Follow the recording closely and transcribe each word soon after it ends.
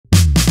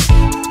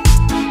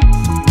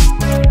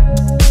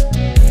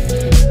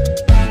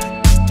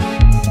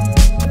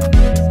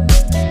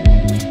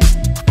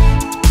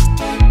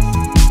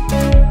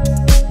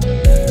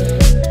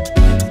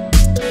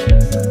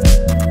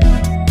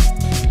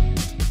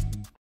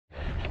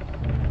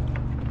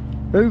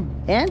Ooh,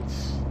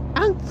 ants?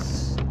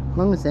 Ants! As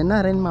long as they're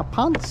not in my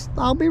pants,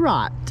 they'll be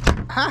right.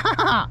 Ha ha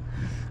ha!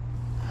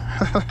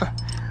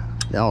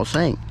 The old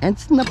saying,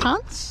 ants in the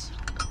pants?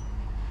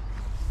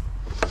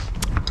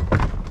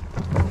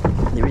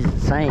 There is a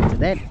saying to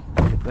that.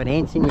 If you've got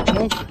ants in your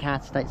pants, you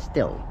can't stay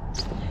still.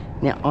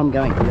 Now I'm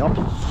going to the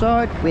opposite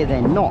side where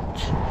they're not.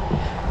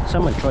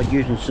 Someone tried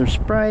using some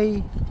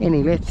spray.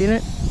 Any left in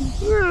it?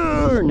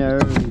 Oh, no.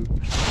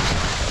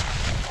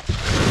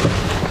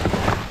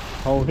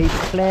 Whole heap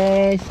of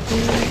plastic.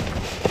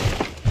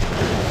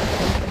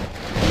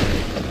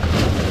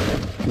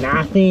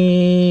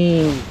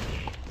 Nothing.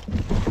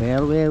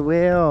 Well, well,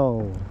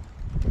 well.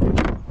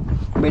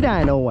 We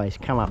don't always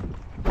come up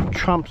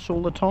trumps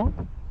all the time.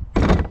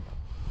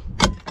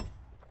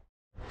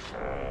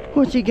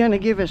 What's he going to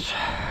give us?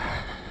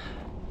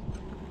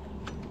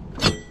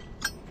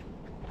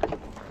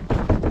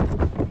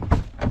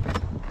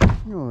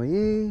 Oh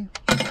yeah,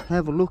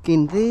 have a look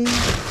in there.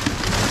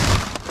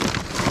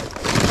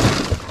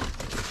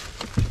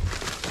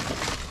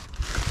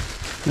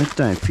 That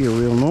don't feel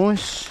real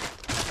nice.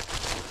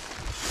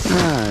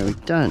 No,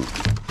 it don't.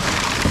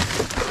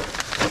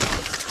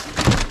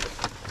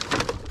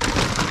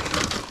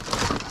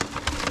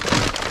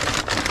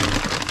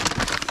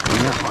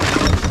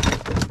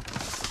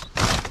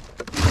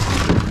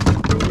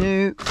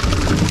 No.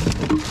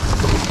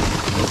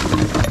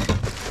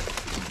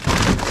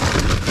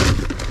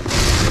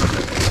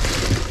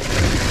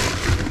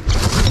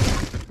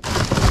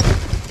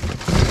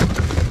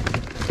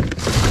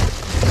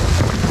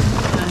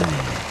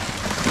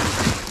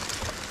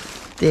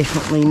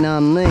 Definitely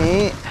none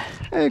there.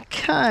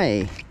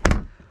 Okay.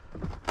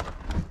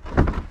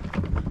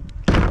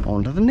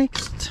 On to the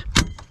next.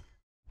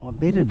 I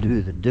better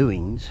do the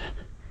doings.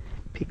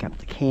 Pick up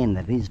the can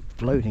that is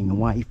floating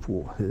away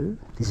for her.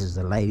 This is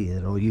the lady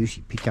that I'll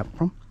usually pick up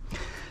from.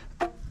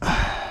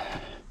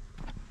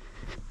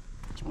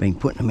 She's been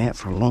putting them out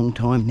for a long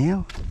time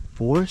now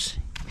for us.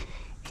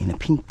 In a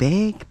pink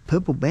bag,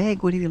 purple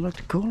bag, whatever you like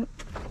to call it.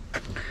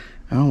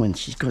 Oh, and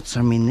she's got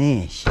some in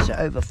there. She's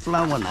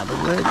overflowing, in other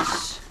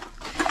words.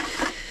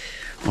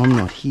 I'm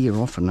not here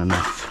often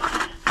enough.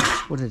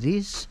 That's what it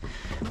is.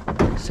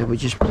 So we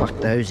just pluck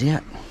those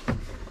out.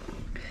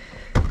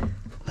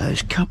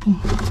 Those couple.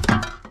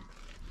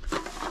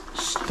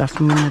 Stuff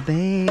them in the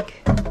bag.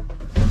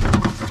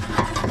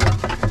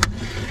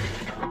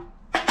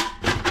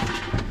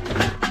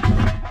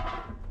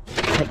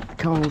 Take the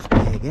Coles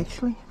bag,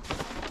 actually.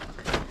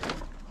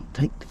 I'll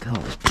take the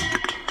Coles bag.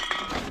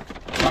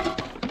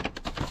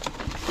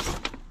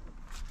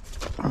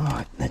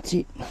 Alright, that's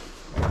it.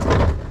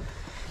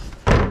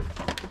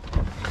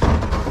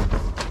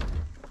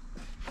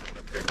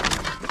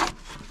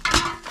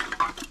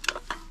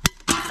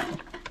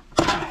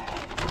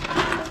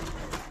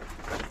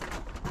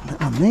 That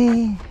one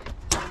there.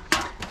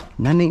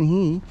 None in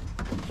here.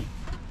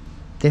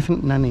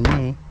 Definitely none in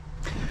there.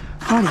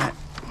 Righto.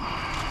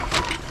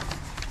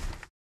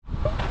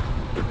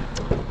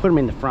 Put them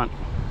in the front.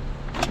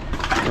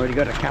 Already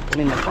got a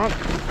couple in the front.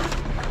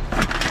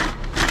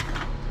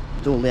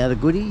 All the other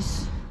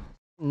goodies.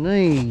 And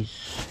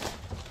these.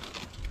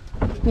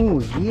 Oh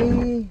yeah,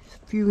 a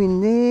few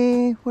in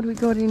there. What do we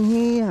got in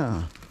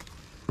here?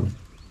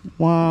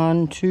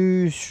 1,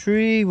 2,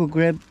 3. We'll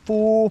grab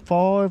 4,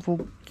 5,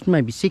 or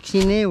maybe 6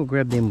 in there. We'll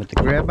grab them with the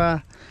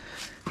grabber.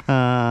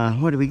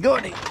 What do we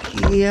got in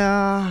here?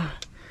 A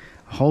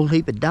whole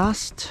heap of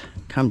dust.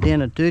 Come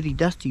down a dirty,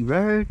 dusty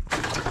road.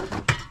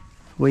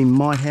 We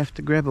might have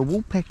to grab a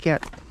wool pack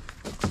out.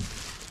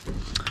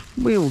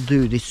 We'll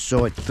do this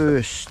side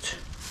first.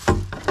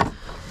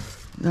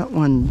 That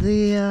one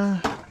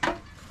there.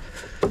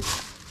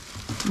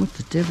 What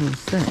the devil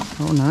is that?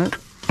 Oh no.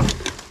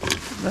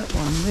 That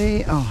one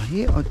there. Oh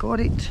yeah, I got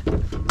it.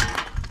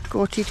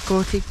 Got it,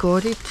 got it,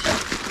 got it.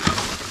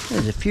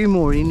 There's a few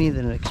more in here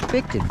than I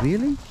expected,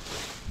 really.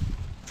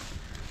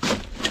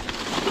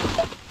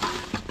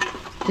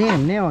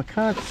 Damn, now I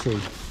can't see.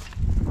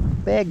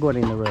 Bag got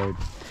in the road.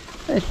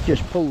 Let's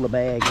just pull the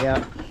bag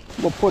out.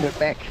 We'll put it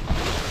back.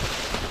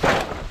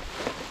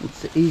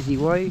 It's the easy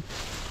way.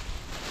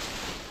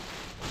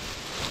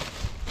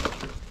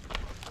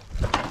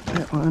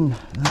 That one,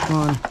 that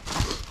one.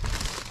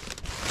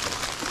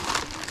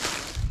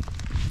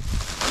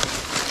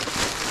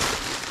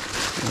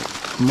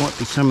 There might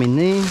be some in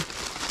there.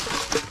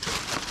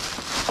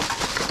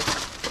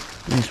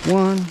 There's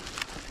one.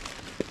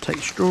 Take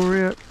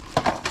straw out.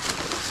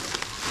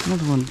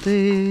 Another one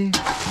there.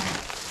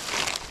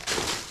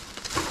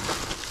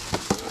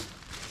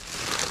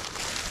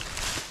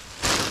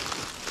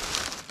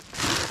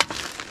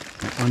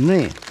 One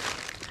there.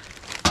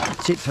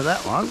 That's it for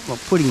that one. I'll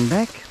put him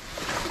back.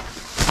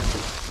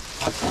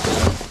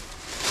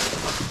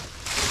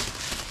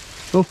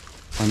 Oh,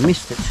 I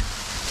missed it.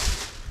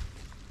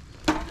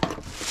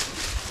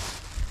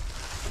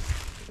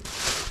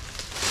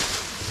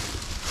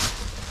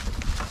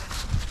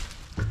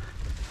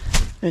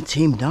 That's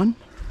him done.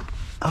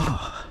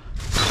 Oh,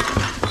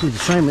 do the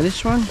same with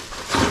this one.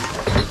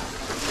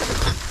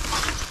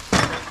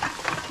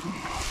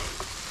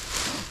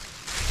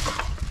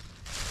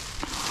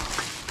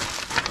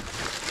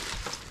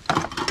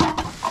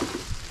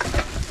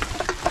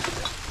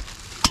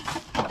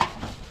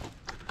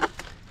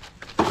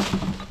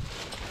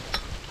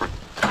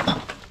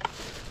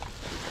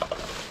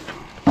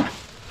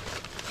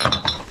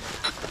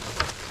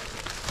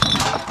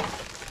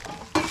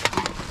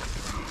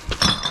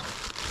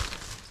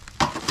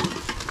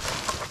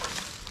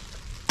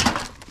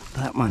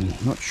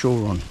 Not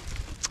sure on.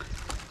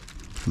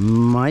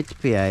 Might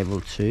be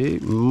able to,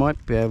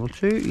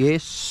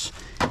 yes.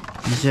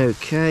 It's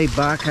okay,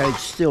 barcode's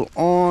still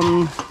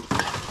on.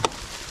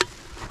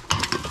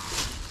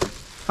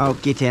 I'll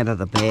get out of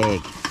the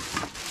bag.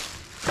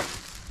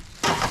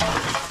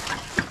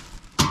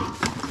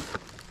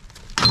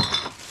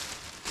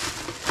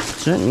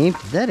 Certainly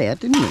emptied that out,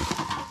 didn't we?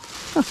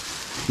 Huh,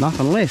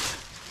 nothing left,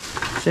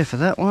 except for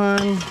that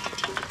one.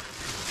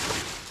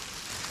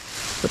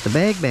 Put the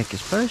bag back, I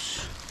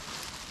suppose.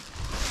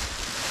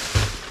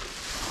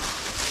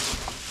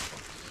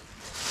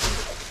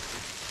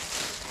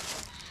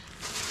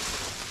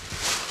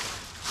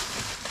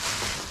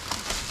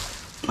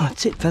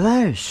 That's it for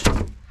those.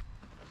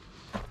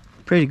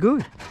 Pretty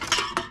good.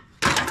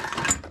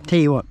 Tell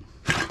you what,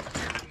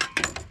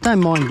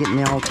 don't mind getting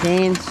the old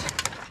cans.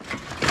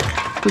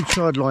 Good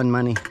sideline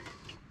money.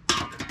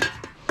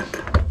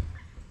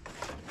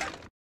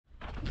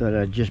 Thought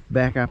I'd just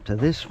back up to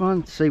this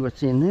one, see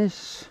what's in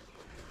this.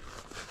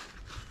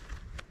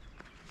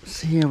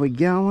 See how we're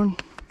going.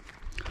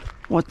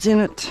 What's in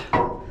it?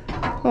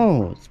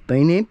 Oh, it's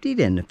been emptied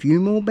and a few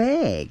more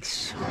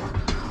bags.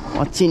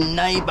 What's in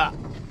neighbour?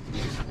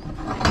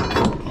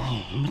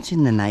 What's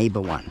in the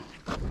neighbour one?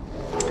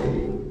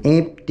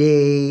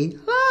 Empty.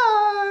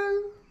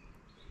 Hello.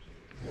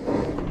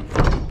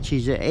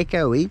 She's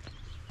echoey.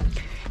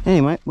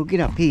 Anyway, we'll get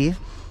up here.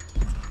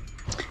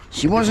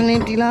 She wasn't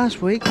empty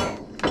last week.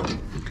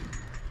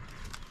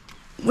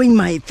 We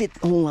may fit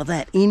all of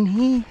that in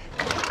here.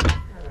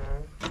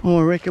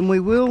 I reckon we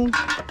will.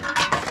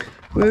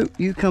 Well,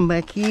 you come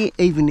back here,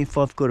 even if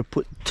I've got to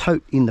put the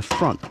tote in the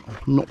front.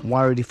 I'm not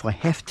worried if I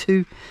have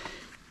to.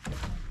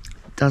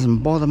 Doesn't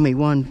bother me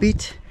one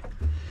bit.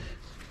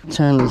 It's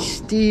only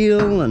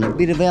steel and a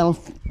bit of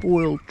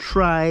alfoil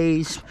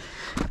trays.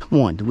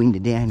 Wind the window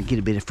down and get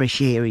a bit of fresh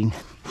air in.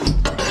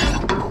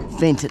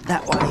 Vent it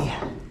that way.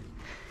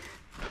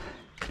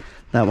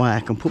 That way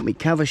I can put my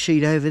cover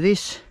sheet over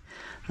this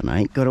and I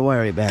ain't got to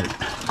worry about it.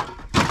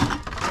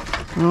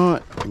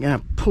 Right, I'm going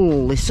to pull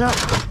all this up.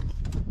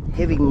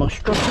 Heavy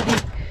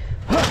monstrosity.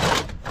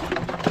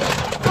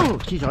 Oh,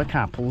 geez, I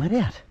can't pull that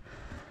out.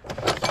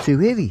 It's too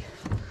heavy.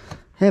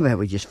 How about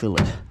we just fill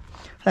it?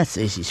 That's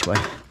the easiest way.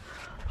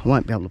 I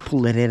won't be able to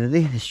pull that out of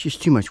there. There's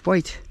just too much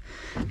weight.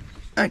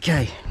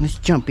 Okay, let's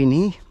jump in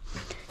here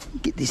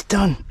and get this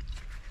done.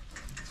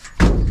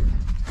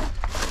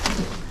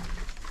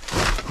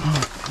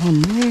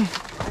 On there.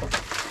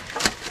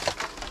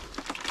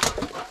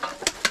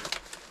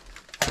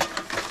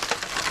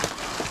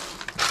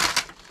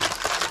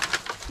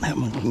 That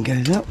one can go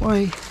that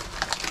way.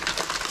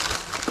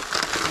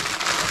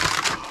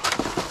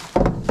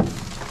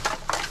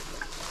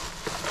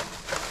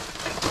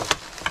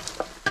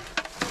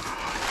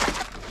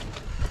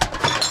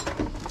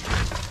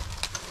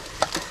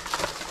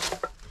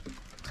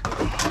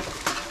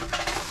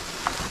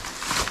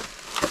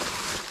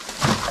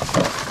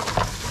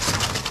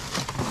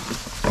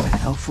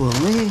 Alfoil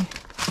there.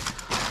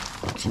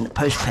 What's in the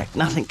post pack?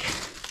 Nothing.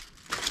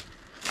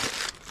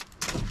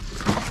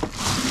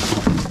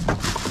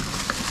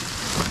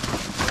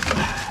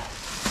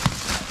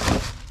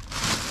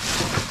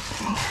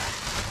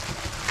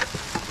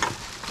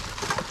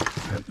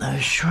 Grab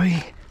those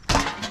three.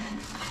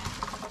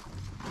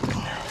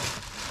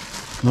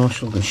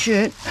 Nice looking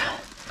shirt.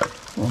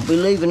 I'll be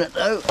leaving it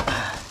though.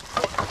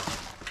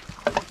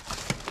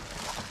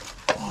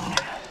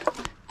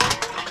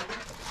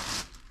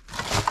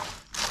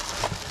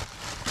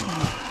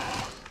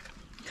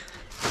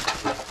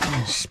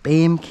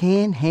 Spam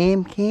can,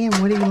 ham can,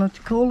 what do you like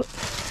to call it?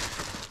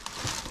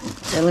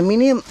 It's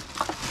aluminium.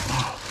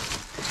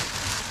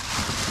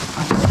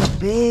 That's the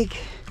bag.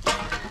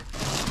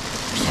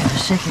 Just have a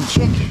second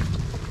check.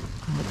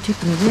 I'm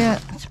tipping it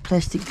out. It's a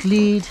plastic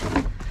lid.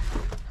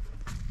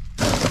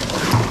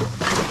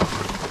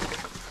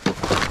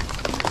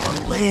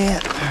 One there.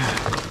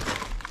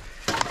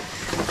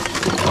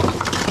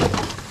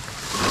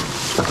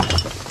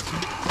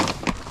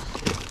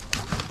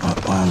 That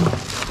one.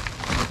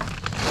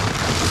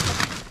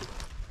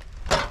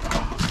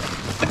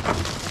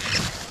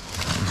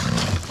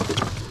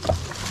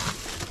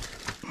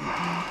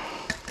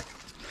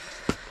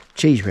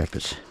 Cheese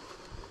wrappers.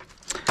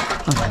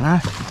 I don't know.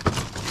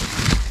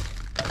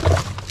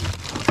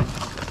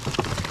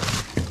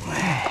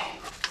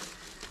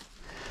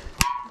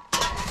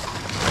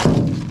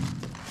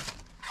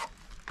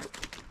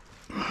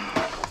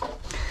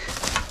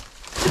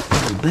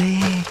 Little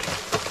bag.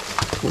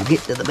 We'll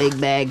get to the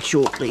big bag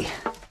shortly.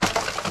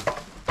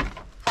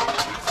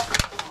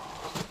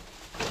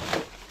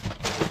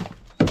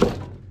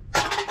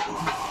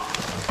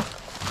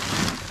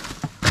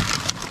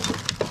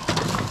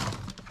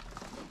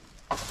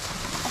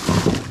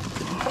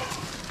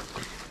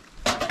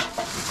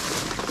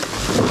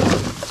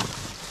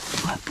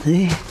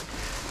 There.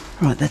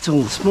 Right, that's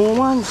all the small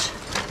ones.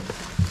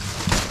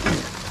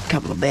 A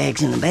couple of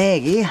bags in the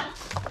bag here.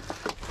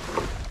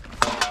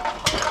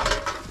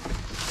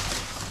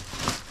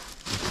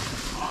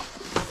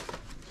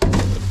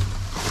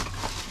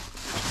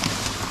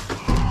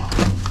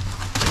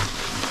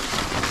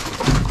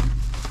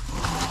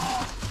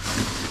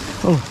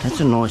 Oh, that's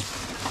a nice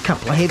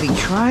couple of heavy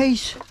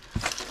trays.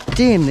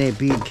 Damn, they're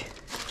big.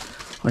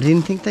 I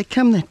didn't think they'd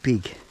come that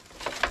big.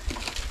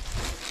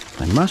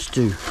 They must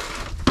do.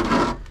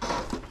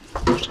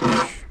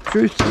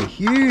 Truth, they're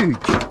huge.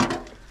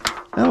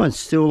 That one's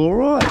still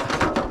alright.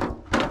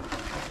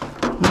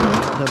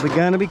 They'll be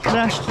going to be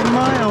crushed in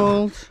my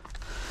old.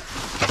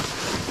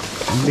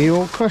 And be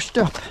all crushed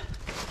up.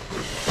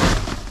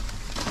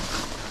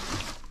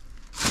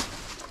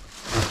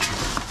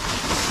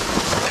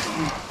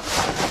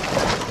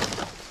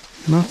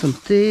 Nothing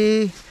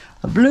there.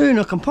 A balloon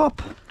I can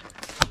pop.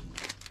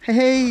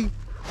 Hey.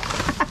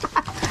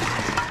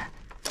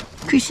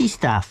 Chrissy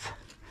stuff.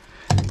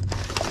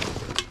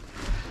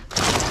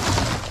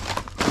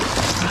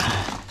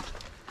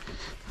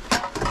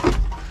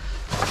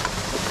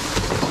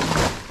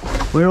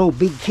 We're all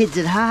big kids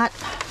at heart.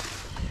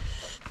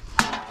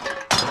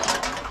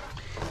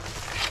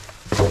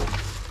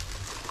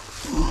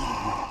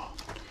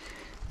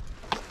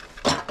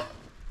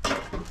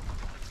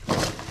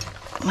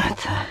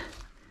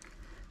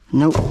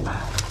 Nope.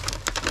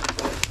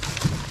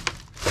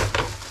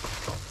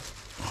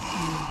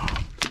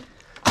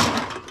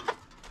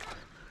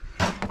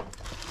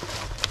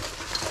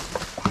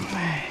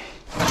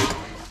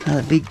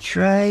 Another big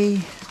tray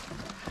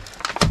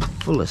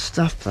full of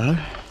stuff though.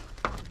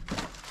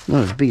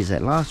 Not as big as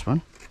that last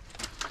one.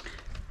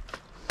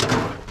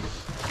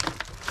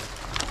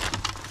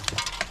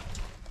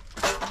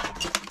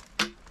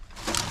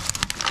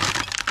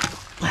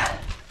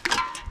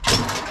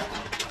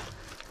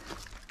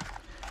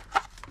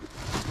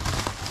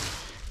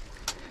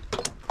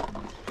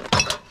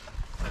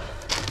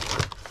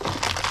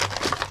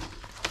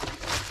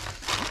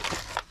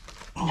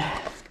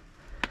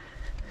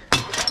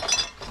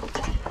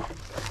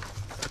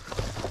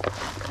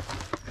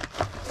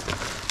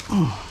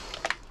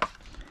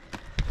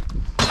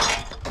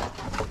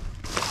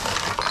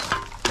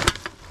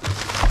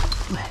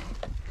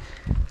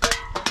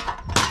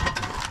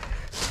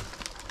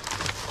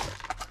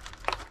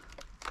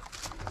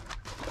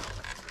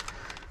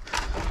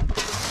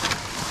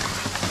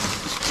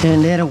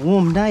 Turned out a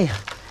warm day.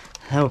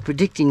 They were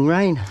predicting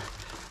rain.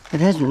 It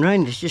hasn't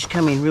rained, it's just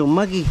come in real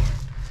muggy,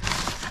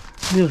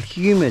 real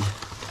humid.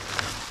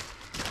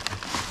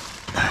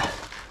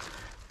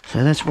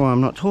 So that's why I'm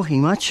not talking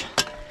much.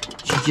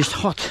 It's just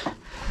hot.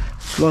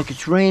 It's like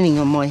it's raining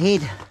on my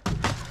head.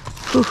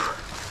 Whew.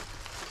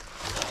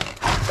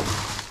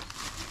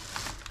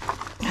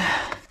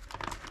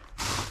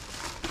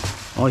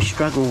 I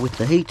struggle with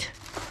the heat.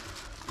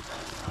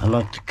 I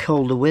like the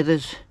colder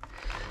weathers.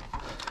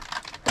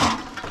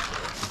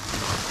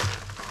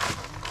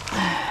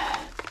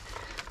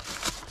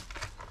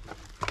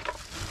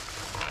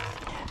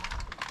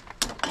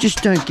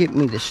 Just don't get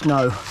me the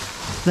snow.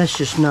 That's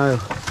just snow.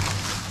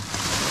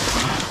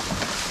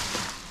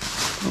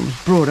 I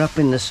was brought up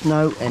in the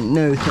snow and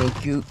no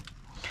thank you.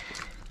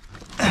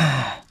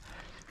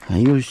 They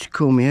used to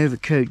call me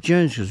Overcoat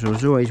Jones because I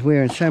was always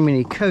wearing so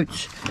many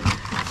coats.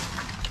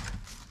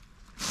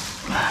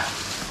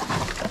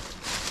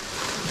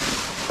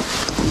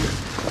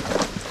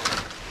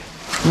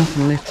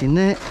 Nothing left in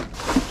that.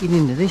 Get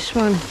into this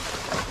one.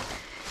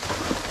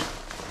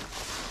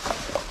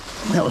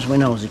 That was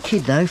when I was a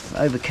kid though, for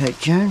Overcoat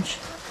Jones.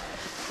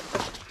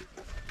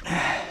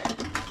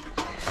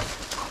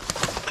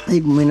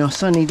 Even when on a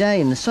sunny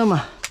day in the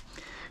summer,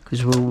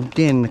 because we're all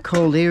down in the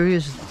cold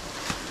areas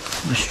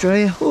of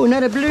Australia. Oh,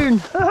 another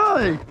balloon!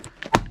 Oh!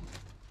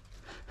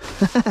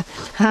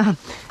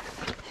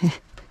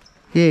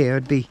 Yeah,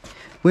 I'd be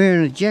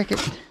wearing a jacket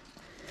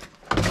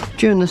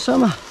during the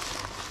summer.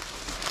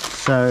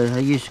 So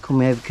they used to call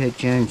me Overcoat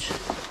Jones.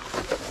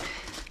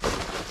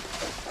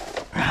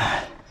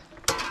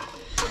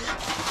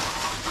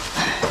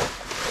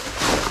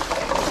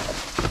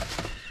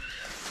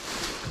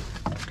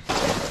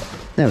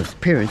 That was the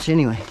parents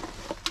anyway.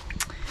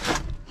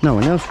 No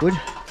one else would.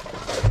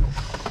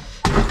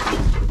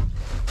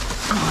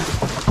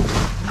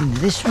 Into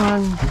this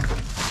one.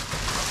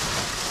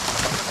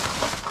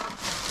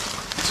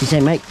 Did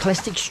they make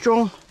plastic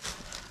straw?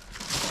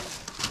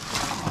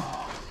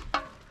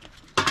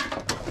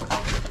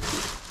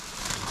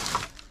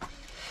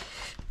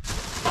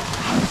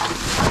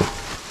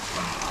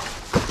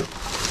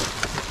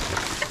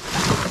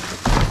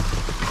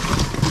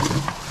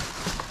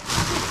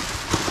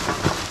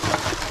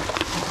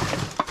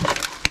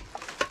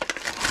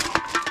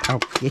 Oh,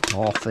 get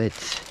off it.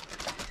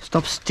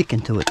 Stop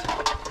sticking to it.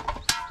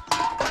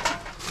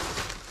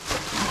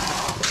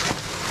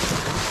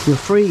 You're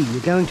free,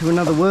 you're going to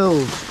another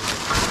world.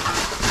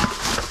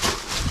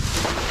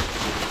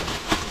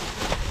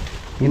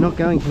 You're not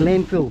going to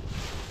landfill.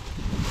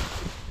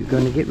 You're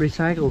going to get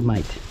recycled,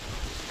 mate.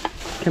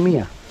 Come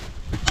here.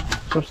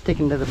 Stop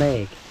sticking to the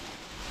bag.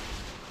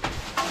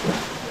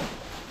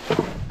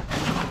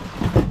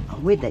 Oh,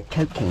 where'd that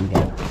Coke can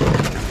go?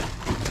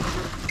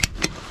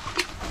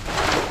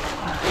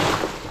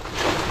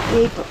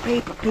 People,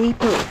 people,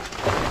 people.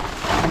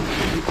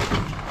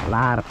 A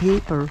lot of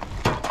people.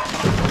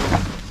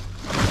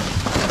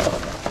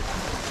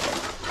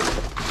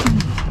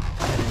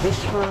 this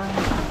one.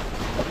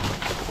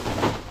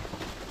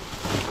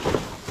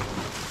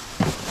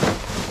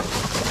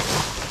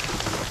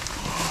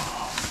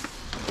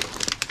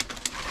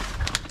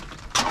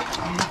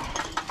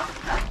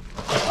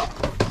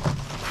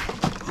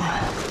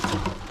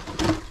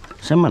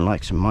 Someone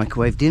likes some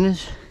microwave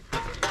dinners.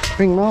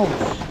 Spring rolls,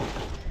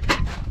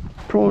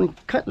 prawn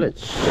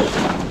cutlets,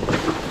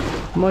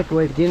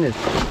 microwave dinners.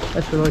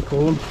 That's what I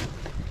call them,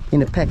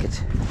 in a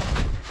packet.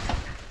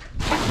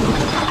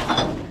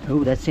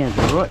 Oh, that sounds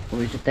alright.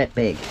 Or is it that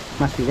bag?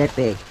 Must be that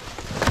bag.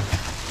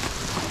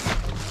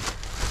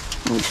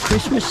 Oh, it's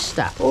Christmas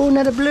stuff. Oh,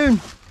 another balloon.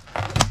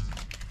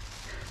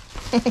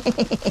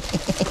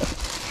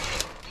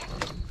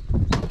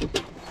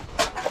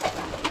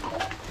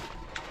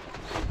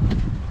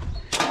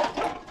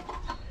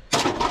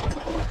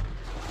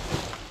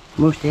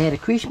 Must have had a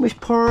Christmas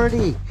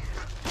party.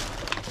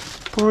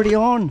 Party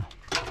on.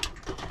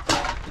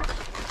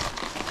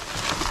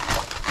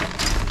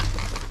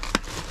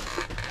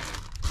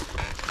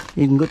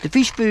 Even got the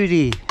fish food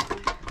here.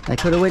 They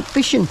could have went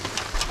fishing.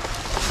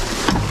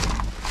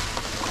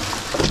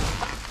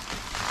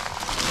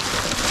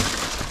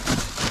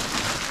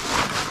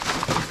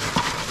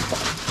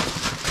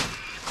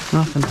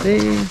 Nothing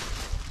there.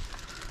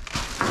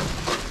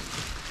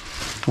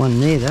 One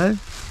there though.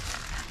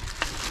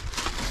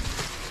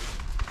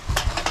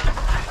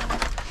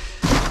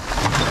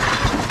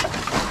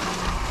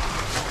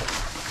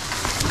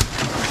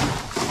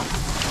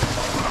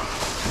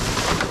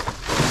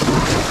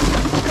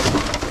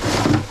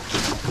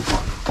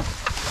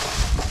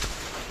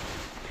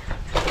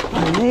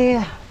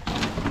 There,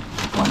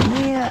 one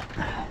there.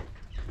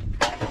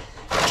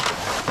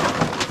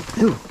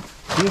 Ooh,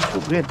 yes,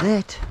 we'll grab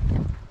that.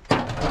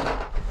 Another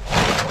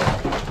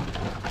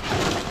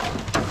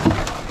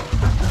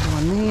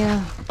one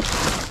there.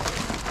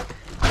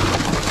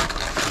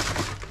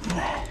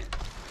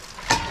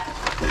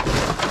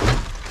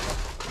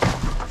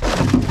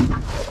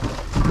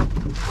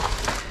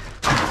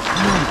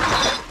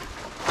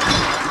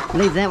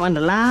 Leave that one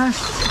to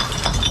last.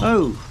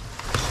 Oh,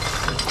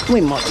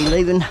 we might be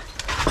leaving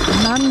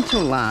none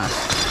till last.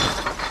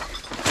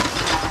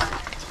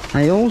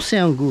 They all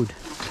sound good.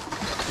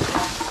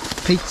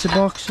 Pizza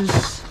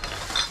boxes.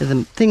 They're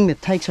the thing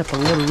that takes up a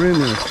lot of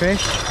room in the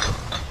trash.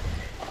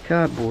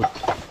 Cardboard.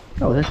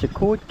 Oh, that's a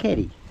cord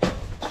caddy.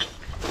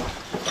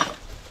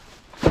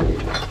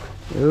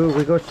 Oh,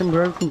 we got some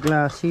broken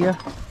glass here.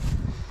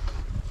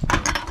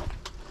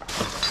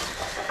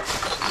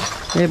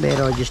 How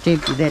about I just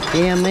empty that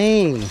down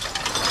there?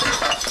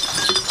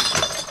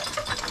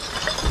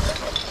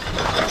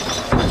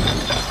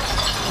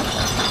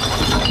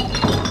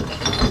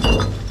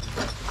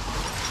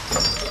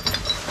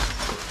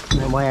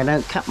 That way I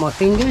don't cut my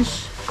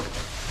fingers.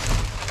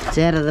 It's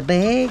out of the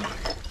bag.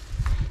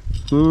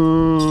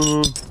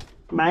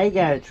 May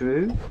go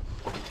through.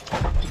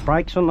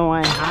 Brakes on the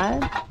way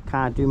home.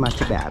 Can't do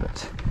much about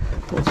it.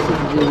 Let's put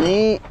it in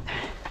there.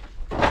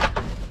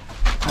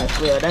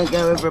 Hopefully I don't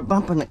go over a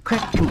bump and it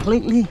crack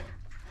completely.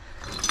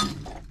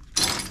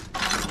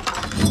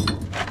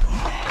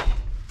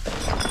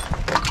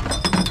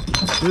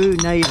 Ooh,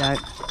 no you don't.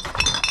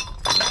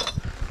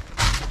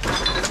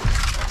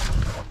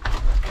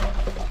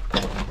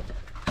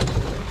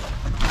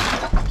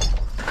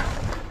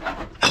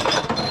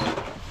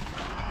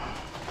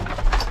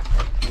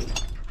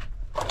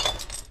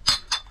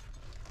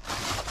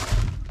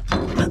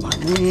 That one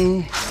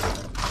there.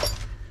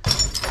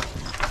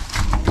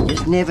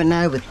 Just never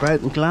know with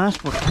broken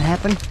glass what can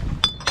happen.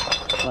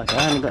 Like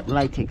I only got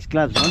latex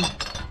gloves on.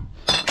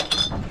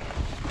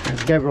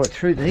 Let's go right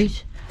through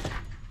these.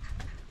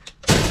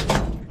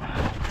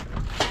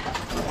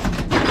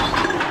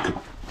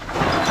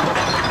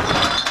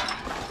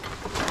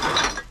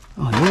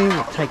 Oh yeah,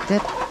 we'll take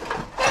that.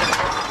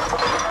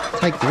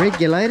 Take the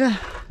regulator.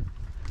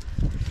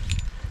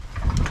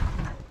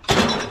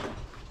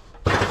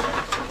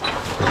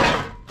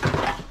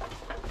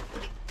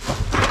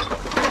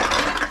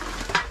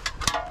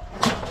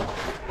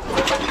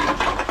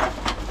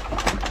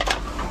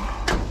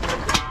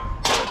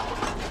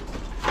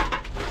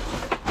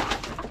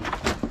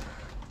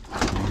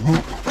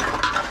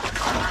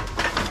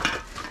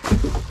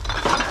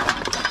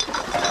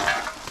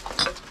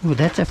 Oh,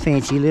 that's a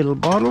fancy little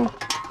bottle.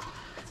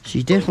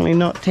 She's definitely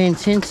not 10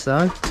 cents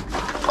though.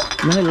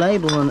 No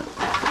label on it.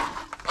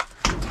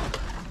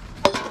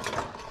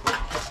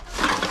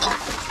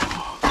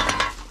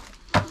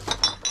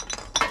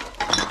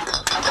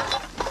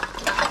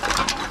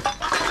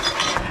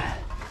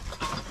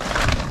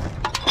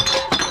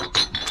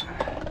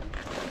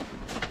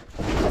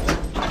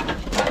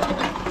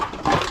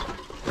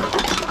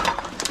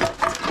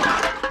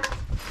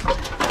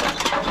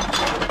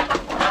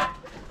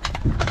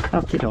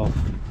 Knocked it off.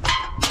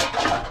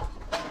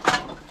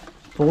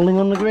 Falling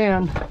on the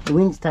ground. The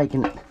wind's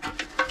taking it.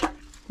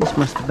 This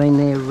must have been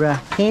their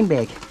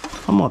handbag.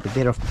 I might be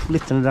better off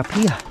lifting it up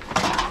here.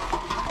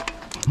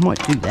 I might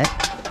do that.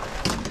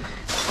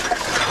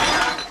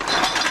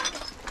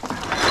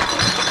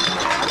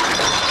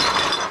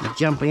 I'm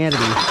jumping out of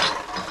here.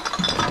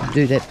 to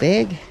do that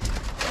bag.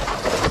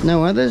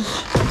 No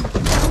others.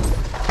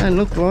 Don't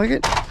look like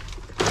it.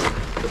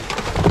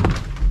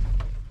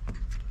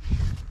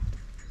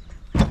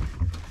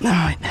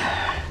 Alright.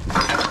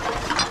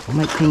 I'll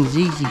make things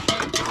easy.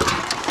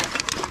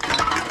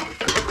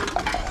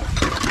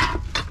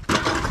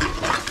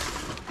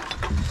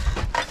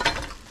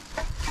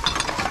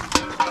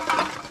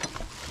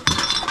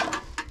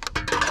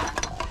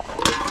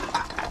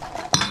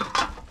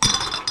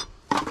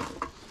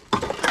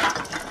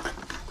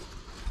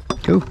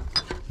 Cool.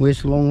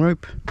 Where's the long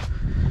rope?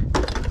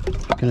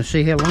 Gonna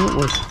see how long it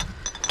was.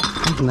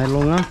 Wasn't that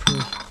long after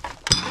all.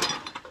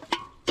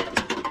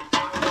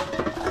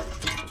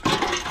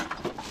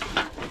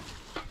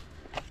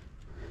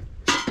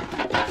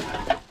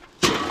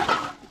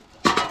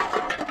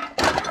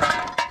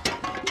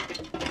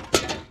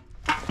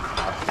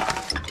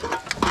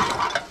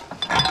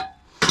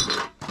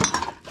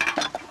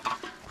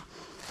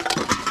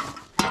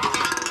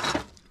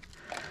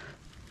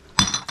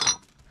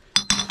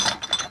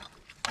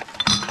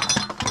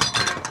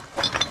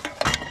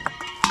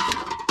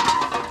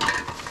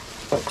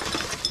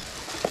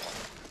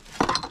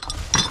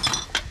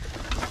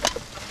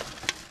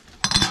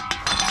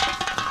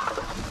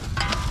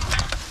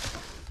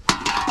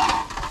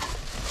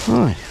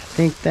 Right, I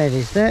think that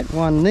is that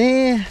one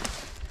there.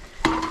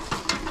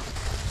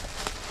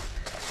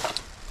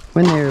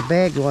 When they're a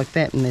bag like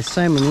that and there's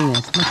so many in it,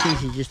 it's much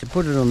easier just to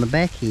put it on the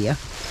back here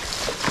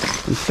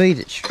and feed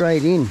it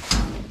straight in.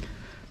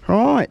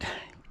 Right,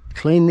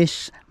 clean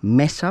this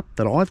mess up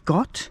that I've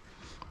got.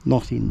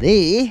 Not in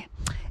there.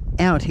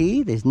 Out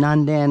here, there's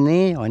none down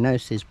there. I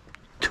notice there's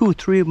 2 or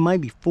 3 of them,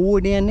 maybe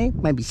 4 down there,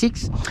 maybe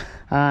 6.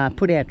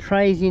 Put our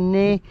trays in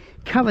there,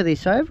 cover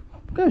this over.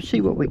 Go see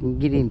what we can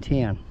get in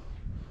town.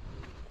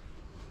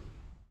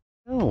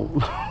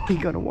 Oh, we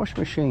got a wash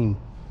machine.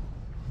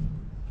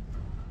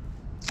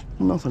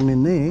 Nothing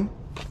in there.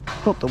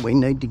 Not that we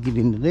need to get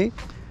into there.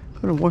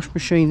 Got a wash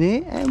machine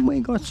there, and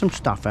we got some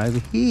stuff over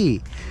here.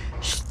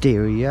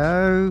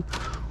 Stereo.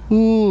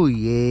 Oh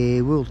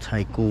yeah, we'll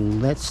take all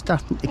that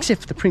stuff,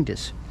 except for the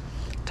printers.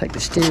 Take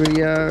the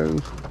stereo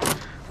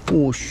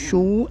for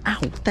sure.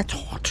 Ow, that's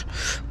hot.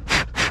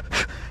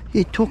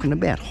 You're talking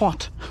about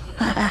hot.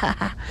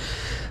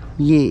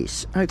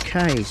 Yes,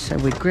 okay, so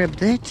we grab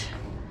that.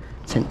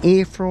 It's an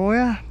air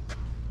fryer.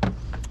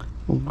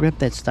 We'll grab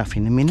that stuff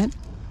in a minute.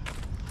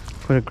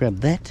 Gotta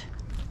grab that.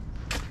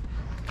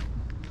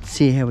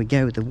 See how we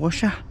go with the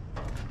washer.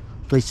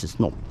 At least it's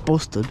not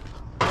busted.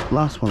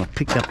 Last one I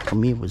picked up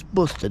from here was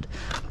busted.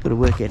 Gotta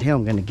work out how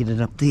I'm gonna get it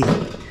up there.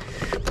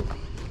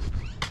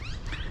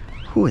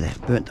 Oh, that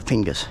burnt the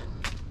fingers.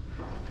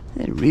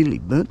 That really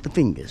burnt the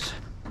fingers.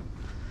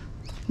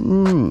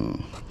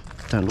 Don't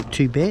look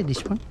too bad,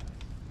 this one.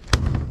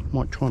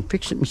 Might try and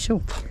fix it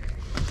myself.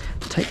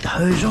 Take the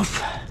hose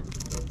off.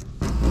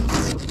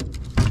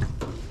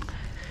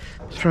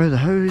 Throw the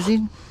hose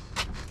in.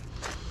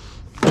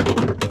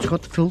 It's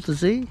got the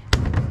filters there.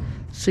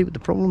 See what the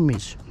problem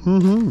is.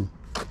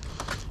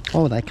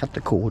 Oh, they cut the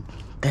cord.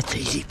 That's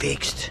easy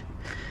fixed.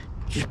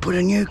 Just put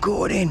a new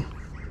cord in.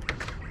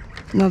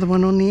 Another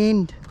one on the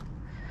end.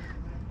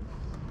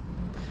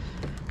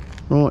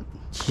 Right,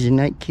 this is an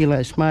 8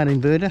 kilo smart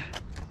inverter.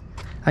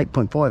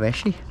 8.5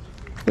 actually.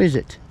 Where is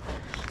it?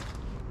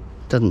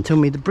 Doesn't tell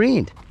me the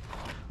brand.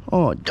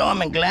 Oh,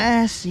 diamond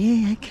glass.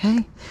 Yeah,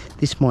 okay.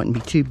 This mightn't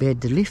be too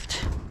bad to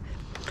lift.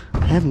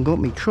 I haven't got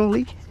my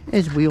trolley,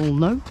 as we all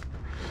know.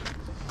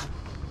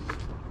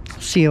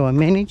 See how I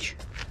manage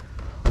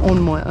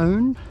on my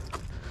own.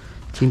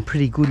 It's in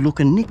pretty good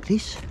looking nick,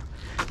 this.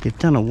 They've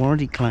done a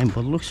warranty claim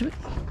by the looks of it.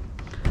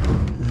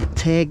 The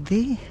tag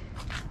there.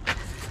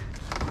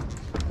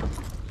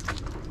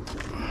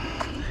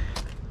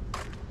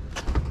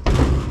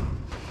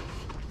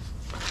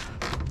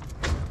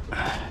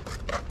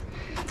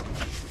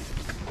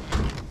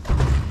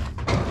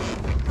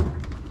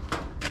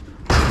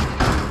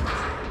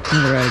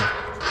 Another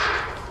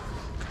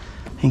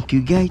thank you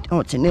gate.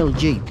 Oh, it's an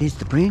LG. There's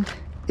the brand.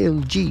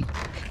 LG.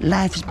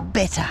 Life's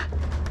better.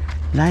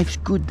 Life's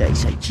good, they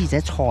say. Geez,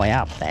 that's high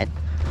up, that.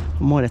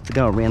 I might have to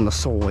go around the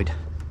side.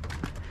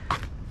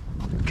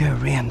 Go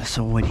around the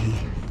side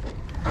here.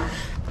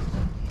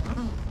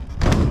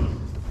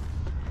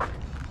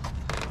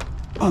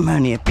 I'm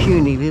only a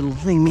puny little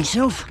thing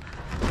myself.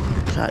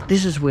 So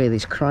this is where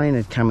this crane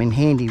had come in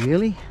handy,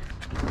 really.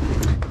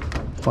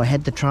 If I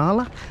had the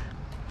trailer.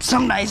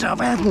 Some days I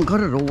haven't got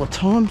it all the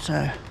time,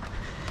 so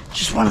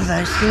just one of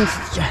those things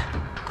that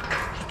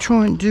you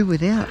try and do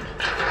without.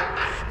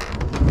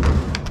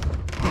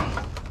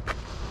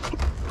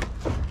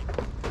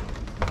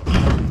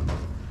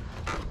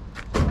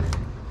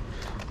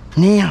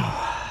 Now,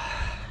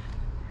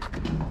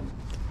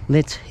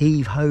 let's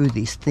heave-ho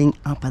this thing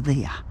up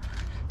there.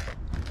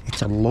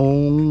 It's a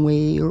long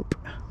way up.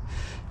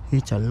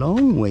 It's a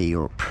long way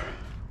up.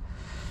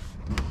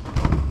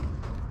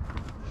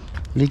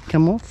 Lid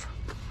come off?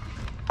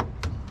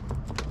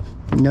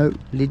 No,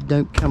 lid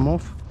don't come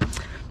off.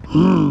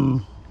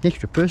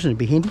 Extra person would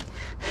be handy.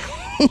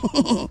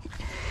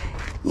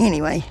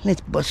 Anyway,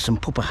 let's bust some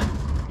pupper.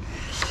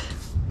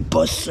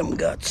 Bust some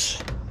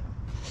guts.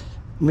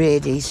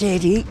 Ready,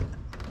 steady.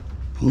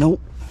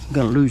 Nope, I'm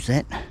gonna lose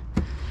that.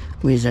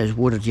 Where's those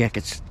water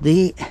jackets?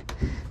 There.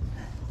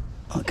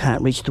 I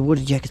can't reach the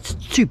water jackets.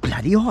 It's too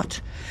bloody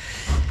hot.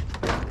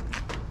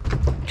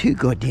 Too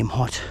goddamn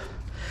hot.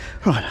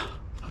 Right,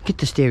 I'll get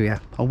the stereo.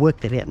 I'll work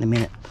that out in a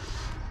minute.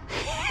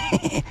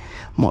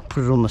 Might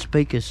put it on the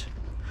speakers.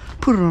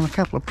 Put it on a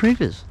couple of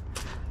printers.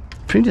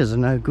 Printers are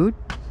no good.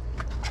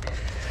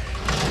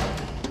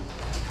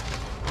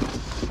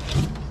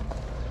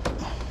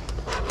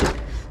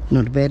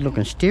 Not a bad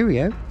looking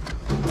stereo.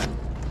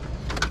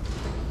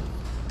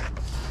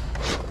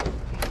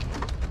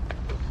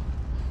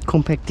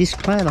 Compact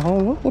disc player, the whole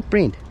lot. What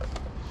brand?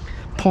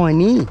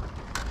 Pioneer.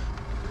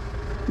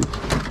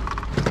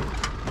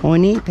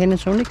 Pioneer,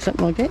 Panasonic,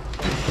 something like that.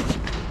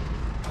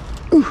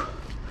 Ooh.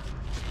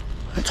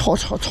 It's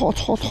hot, hot, hot,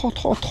 hot, hot,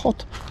 hot,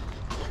 hot.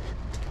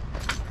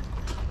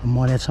 I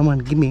might have someone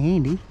to give me a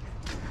hand here.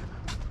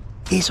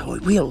 Yes, I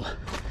will.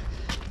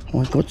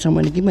 I've got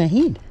someone to give me a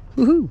hand.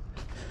 Woohoo.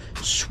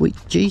 Sweet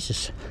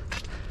Jesus.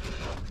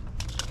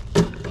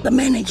 The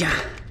manager.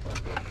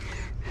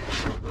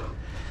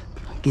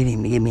 Get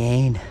him to give me a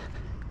hand.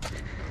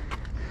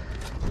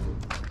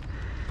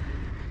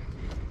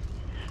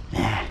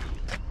 Nah.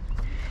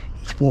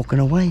 He's walking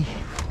away.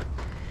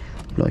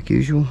 Like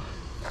usual.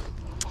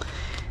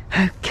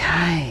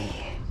 Okay.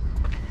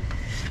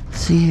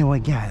 See how I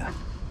go.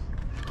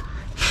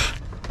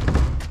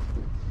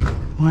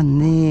 One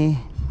there.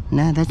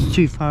 No, that's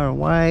too far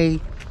away.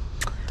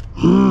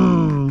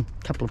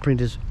 Couple of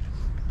printers.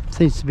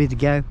 Seems to be the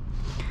go.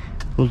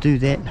 We'll do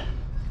that.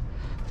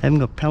 Haven't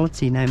got pallets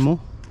here no more.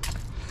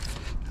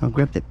 I'll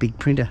grab that big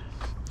printer.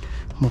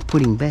 We'll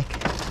put him back.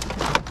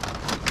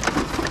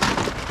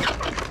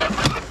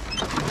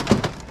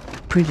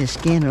 Printer,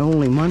 scanner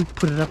all in one.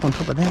 Put it up on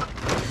top of that.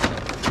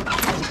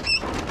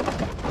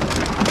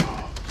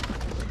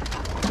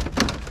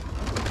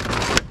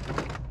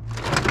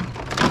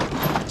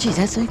 Geez,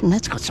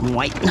 that's got some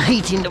weight and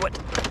heat into it.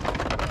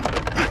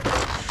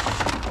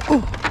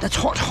 Oh, that's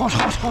hot, hot,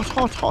 hot, hot,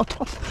 hot, hot,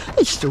 hot.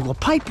 It's still got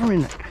paper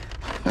in it.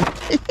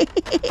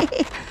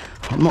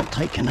 I'm not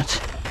taking it.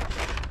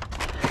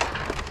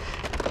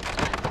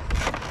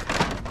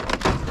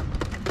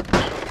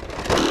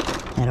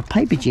 Had a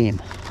paper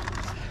jam.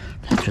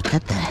 That's what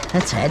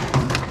that's had.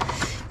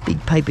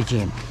 Big paper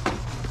jam.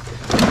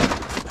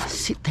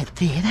 Sit that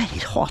there, that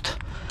is hot.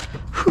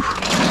 Whew.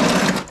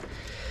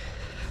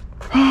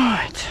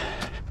 Right.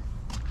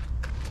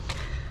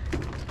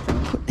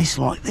 Put this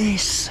like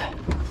this.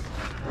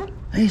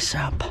 This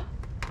up.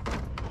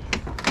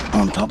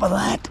 On top of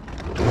that.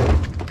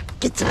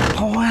 Get some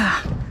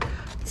fire.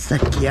 It's the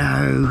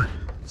go.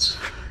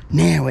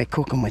 Now we're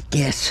cooking with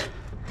gas.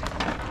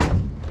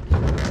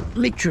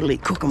 Literally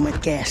cooking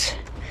with gas.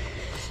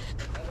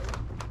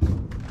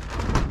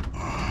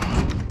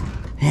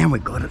 Now we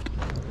got it.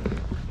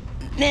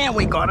 Now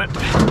we got it.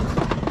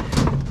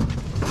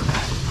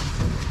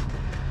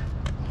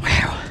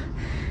 Wow.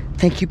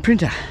 Thank you,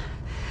 printer.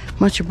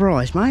 Much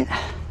obliged, mate.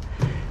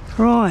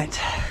 Right.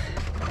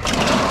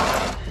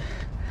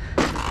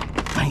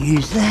 I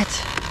use that.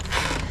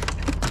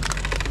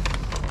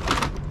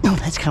 Oh,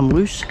 that's come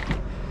loose.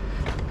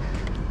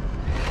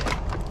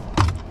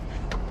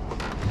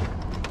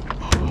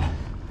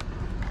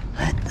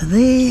 That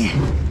there.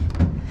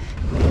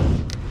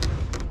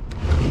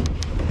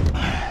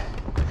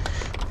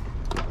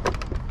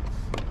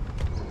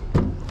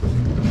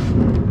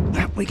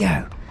 Up we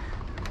go.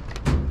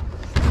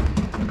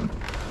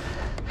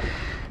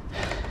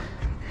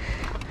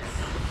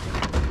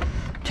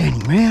 Turn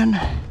him round.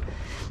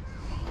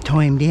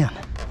 Tie him down.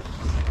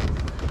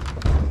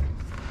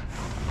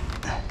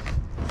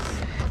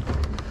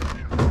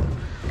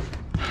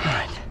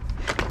 Right.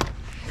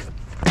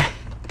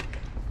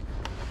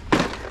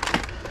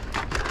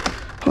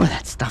 Oh,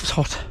 that stuff's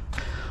hot.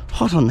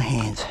 Hot on the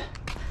hands.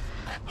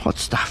 Hot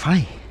stuff,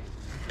 eh?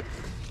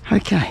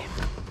 Okay.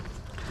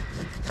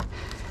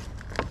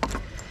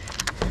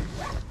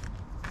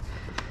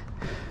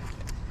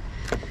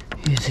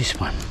 Here's this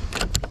one.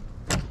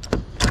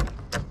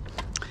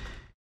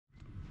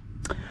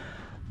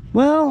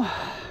 Well,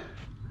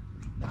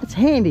 it's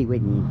handy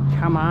when you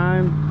come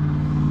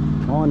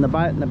home on the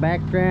boat in the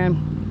background.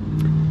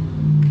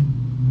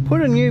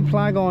 Put a new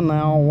plug on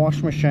the old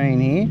wash machine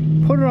here.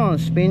 Put it on a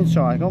spin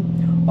cycle.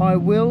 I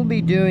will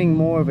be doing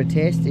more of a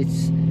test.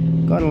 It's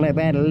got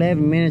about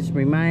 11 minutes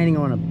remaining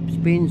on a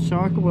spin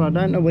cycle, but I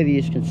don't know whether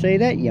you can see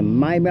that. You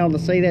may be able to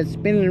see that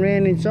spinning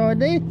around inside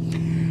there.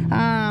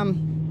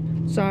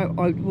 So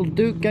I will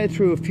go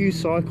through a few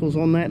cycles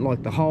on that,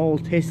 like the whole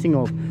testing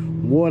of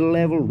water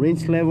level,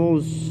 rinse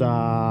levels,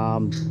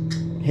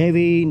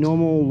 heavy,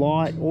 normal,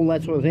 light, all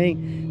that sort of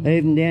thing,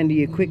 even down to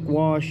your quick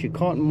wash, your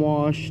cotton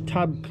wash,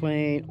 tub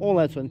clean, all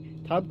that sort of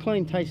thing. Tub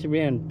clean takes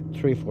around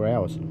 3 or 4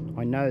 hours.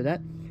 I know that.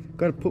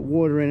 Got to put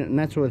water in it and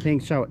that sort of thing,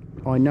 so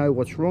I know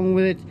what's wrong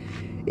with it.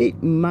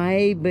 It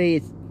may be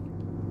it's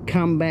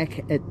come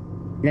back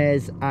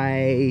as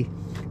a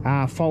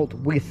fault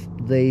with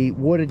the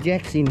water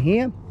jacks in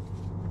here,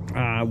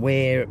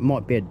 where it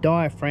might be a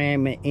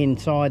diaphragm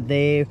inside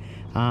there,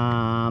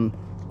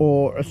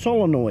 or a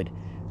solenoid,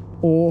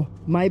 or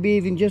maybe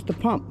even just a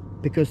pump,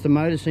 because the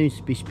motor seems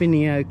to be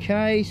spinning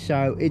okay.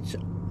 So it's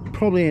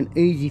probably an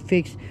easy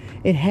fix.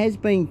 It has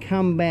been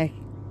come back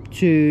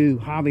to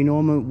Harvey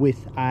Norman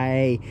with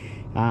a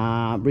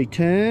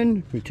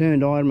returned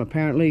item,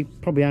 apparently,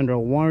 probably under a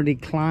warranty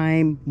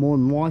claim, more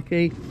than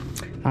likely.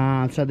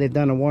 So they've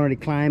done a warranty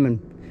claim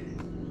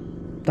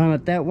and done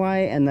it that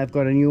way, and they've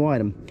got a new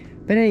item.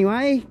 But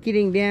anyway,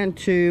 getting down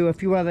to a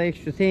few other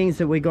extra things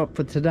that we got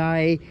for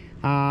today.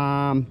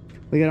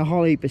 We got a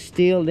whole heap of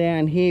steel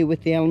down here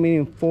with the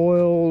aluminium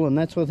foil and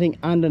that sort of thing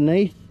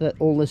underneath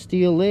all the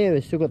steel there.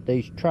 We've still got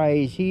these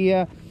trays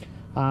here.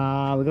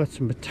 We've got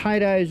some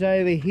potatoes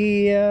over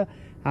here.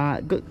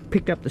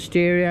 Picked up the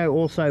stereo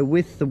also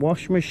with the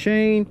washing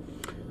machine.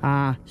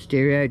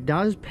 Stereo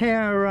does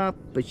power up,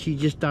 but she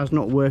just does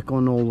not work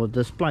on all the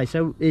display,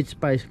 so it's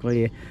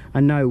basically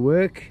a no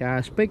work.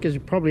 Speakers are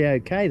probably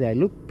okay, they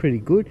look pretty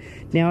good.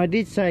 Now I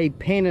did say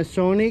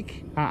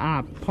Panasonic,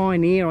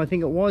 Pioneer I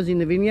think it was in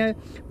the video,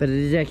 but it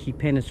is actually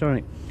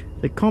Panasonic.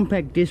 The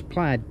compact disc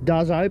player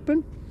does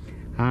open,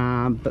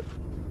 but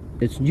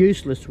it's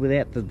useless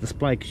without the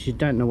display because you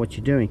don't know what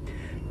you're doing.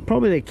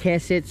 Probably the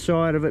cassette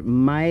side of it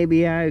may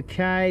be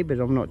okay, but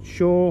I'm not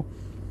sure.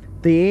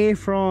 The air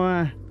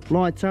fryer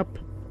lights up,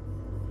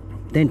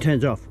 then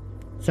turns off,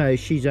 so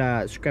she's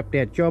a scrapped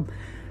out job.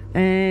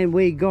 And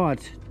we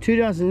got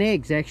 24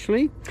 eggs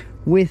actually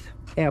with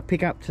our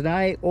pickup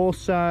today.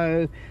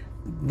 Also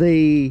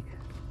the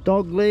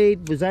dog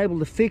lead was able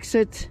to fix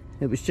it.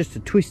 It was just a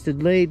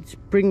twisted lead,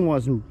 spring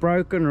wasn't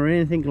broken or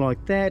anything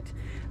like that.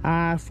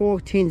 4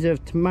 tins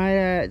of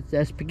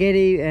tomato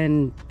spaghetti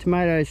and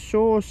tomato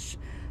sauce,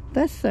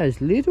 that's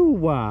those little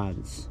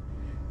ones,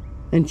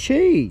 and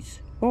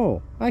cheese.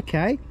 Oh,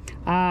 okay.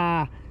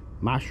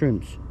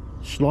 Mushrooms,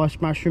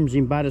 sliced mushrooms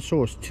in butter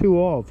sauce, 2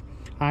 of.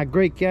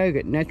 Greek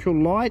yogurt, natural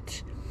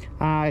light,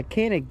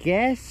 can of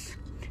gas,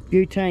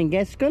 butane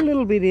gas. It's got a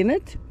little bit in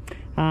it,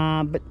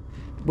 but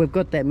we've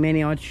got that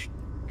many. I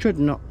should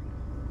not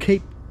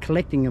keep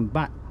collecting them,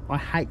 but I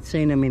hate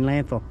seeing them in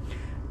landfill.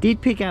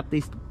 Did pick up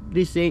this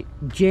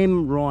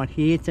gem right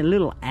here. It's a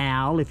little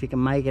owl, if you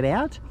can make it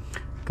out.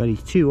 Got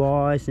his 2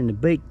 eyes and the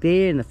beak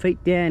there and the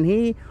feet down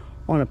here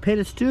on a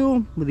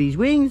pedestal with his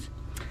wings.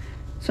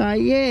 So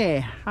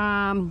yeah,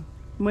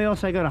 we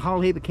also got a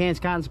whole heap of cans,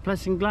 cartons,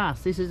 plastic and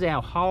glass. This is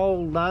our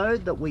whole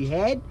load that we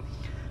had.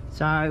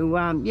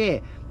 So yeah,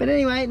 but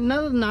anyway,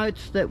 another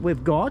notes that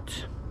we've got.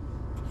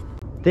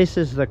 This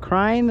is the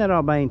crane that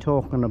I've been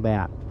talking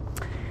about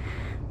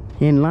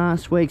in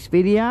last week's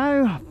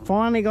video.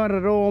 Finally got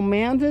it all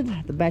mounted.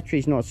 The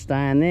battery's not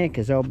staying there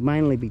because I'll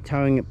mainly be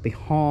towing it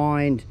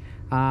behind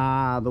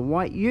the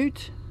white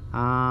ute.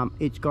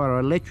 It's got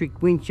an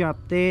electric winch up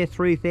there,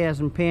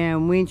 3,000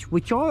 pound winch,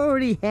 which I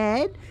already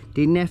had.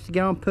 Didn't have to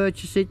go and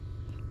purchase it.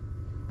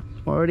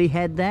 Already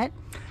had that.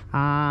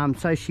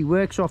 So she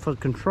works off a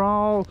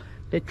control,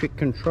 electric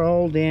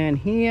control down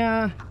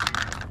here.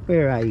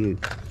 Where are you?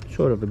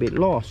 Sort of a bit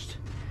lost.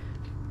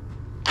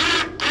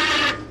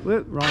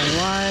 Whoop, wrong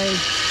way.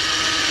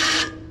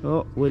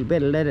 Oh, we'd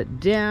better let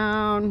it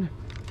down.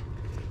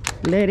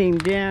 Let him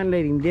down,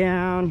 let him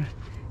down.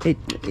 It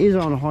is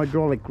on a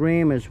hydraulic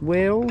ram as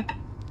well,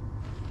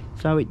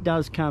 so it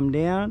does come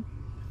down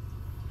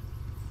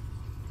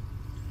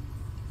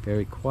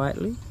very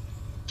quietly.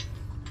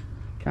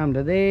 Come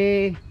to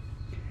there,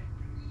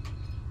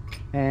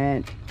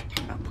 and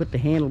I'll put the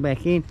handle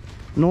back in,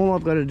 and all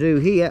I've got to do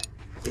here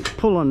is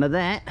pull onto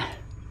that,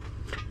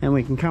 and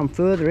we can come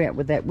further out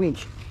with that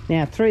winch.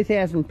 Now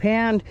 3,000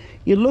 pound,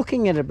 you're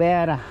looking at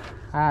about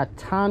a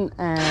ton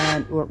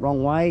and, oh,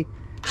 wrong way,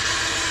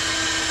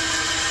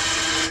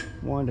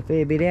 wind a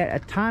fair bit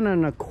out,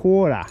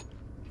 1.25 tons.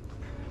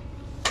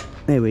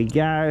 There we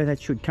go, that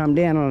should come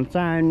down on its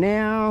own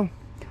now.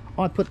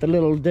 I put the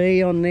little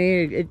D on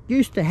there. It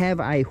used to have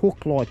a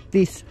hook like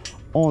this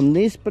on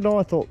this, but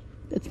I thought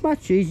it's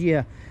much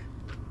easier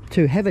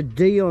to have a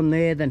D on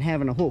there than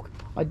having a hook.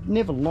 I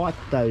never liked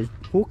those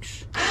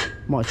hooks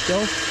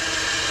myself.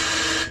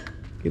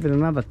 Give it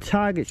another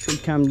tug, it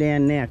should come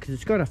down now because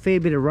it's got a fair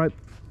bit of rope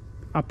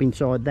up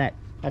inside that.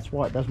 That's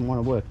why it doesn't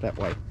want to work that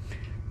way.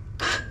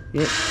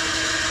 Yep.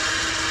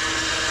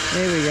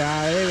 There we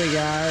go, there we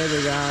go, there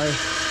we go.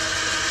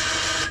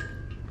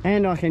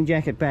 And I can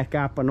jack it back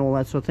up and all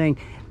that sort of thing.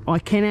 I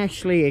can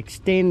actually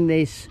extend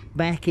this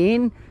back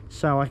in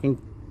so I can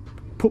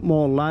put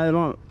more load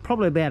on it,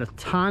 probably about 1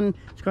 ton.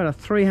 It's got a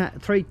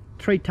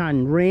 3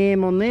 ton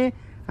ram on there.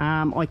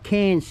 I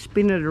can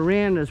spin it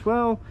around as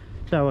well,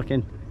 so I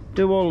can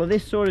do all of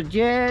this sort of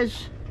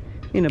jazz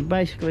in a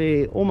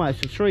basically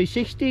almost a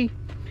 360.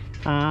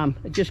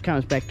 It just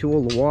comes back to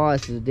all the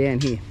wires that are down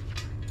here.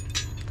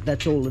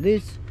 That's all it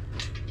is.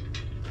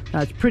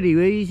 It's pretty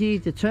easy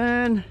to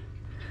turn.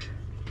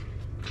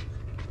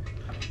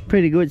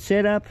 Pretty good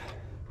setup.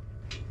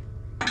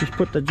 Just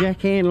put the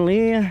jack handle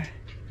here,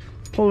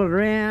 pull it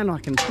around. I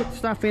can put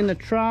stuff in the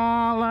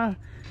trailer,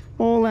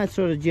 all that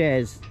sort of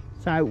jazz.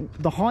 So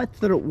the height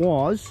that it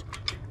was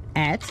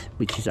at,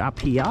 which is up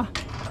here,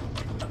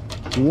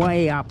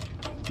 way up,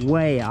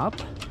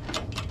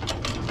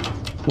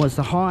 was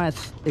the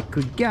highest it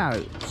could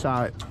go.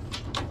 So,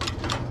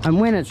 and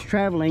when it's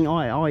traveling,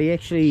 I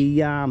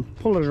actually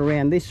pull it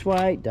around this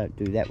way. Don't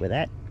do that with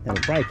that,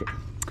 that'll break it.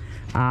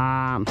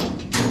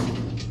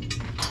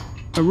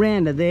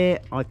 Around to there,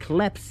 I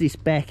collapse this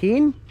back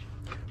in,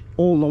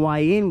 all the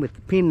way in with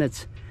the pin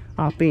that's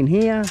up in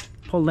here.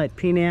 Pull that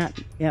pin out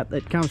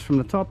that comes from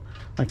the top.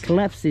 I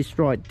collapse this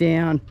right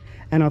down,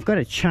 and I've got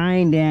a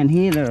chain down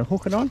here that I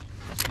hook it on.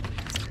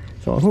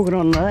 So I hook it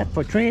on that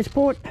for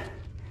transport,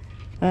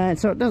 and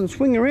so it doesn't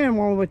swing around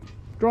while we're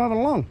driving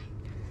along.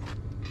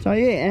 So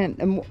yeah,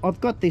 and I've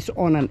got this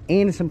on an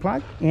Anderson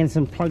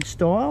plug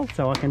style,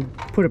 so I can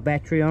put a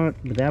battery on it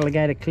with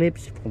alligator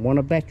clips. If I want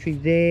a battery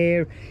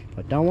there, if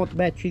I don't want the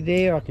battery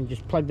there, I can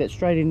just plug that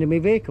straight into my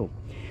vehicle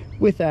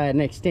with an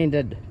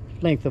extended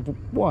length of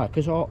wire,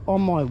 because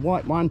on my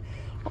white one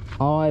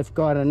I've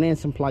got an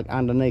Anderson plug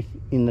underneath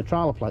in the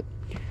trailer plug.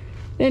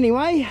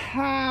 Anyway,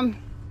 I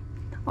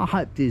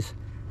hope this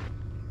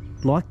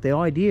like the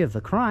idea of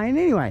the crane.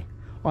 Anyway,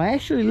 I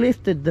actually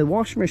lifted the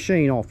washing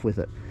machine off with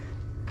it.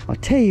 I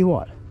tell you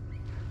what,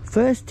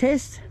 first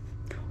test,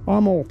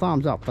 I'm all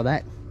thumbs up for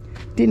that.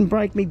 Didn't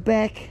break me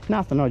back,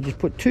 nothing. I just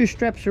put 2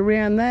 straps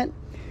around that,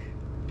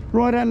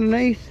 right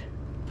underneath,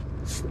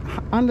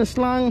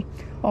 underslung.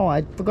 Oh,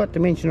 I forgot to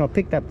mention I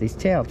picked up this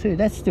towel too.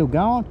 That's still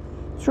going.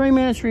 3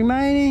 minutes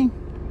remaining.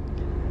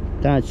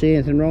 Don't see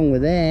anything wrong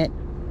with that.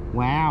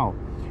 Wow.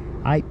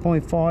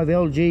 8.5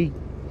 LG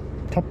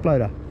top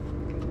loader.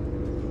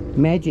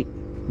 Magic.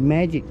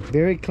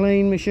 Very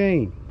clean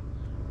machine.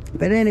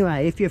 But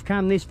anyway, if you've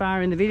come this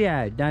far in the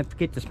video, don't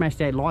forget to smash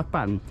that like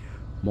button.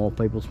 More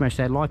people smash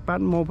that like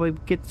button, more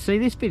people get to see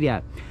this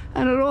video.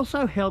 And it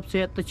also helps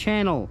out the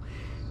channel.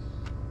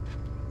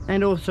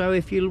 And also,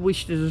 if you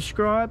wish to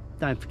subscribe,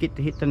 don't forget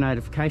to hit the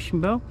notification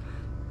bell.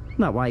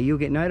 That way you'll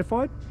get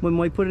notified when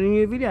we put a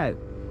new video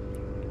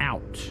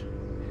out.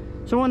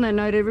 So on that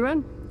note,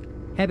 everyone,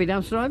 happy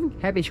dumpster diving,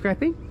 happy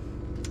scrapping,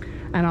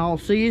 and I'll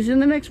see you in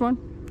the next one.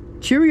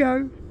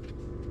 Cheerio.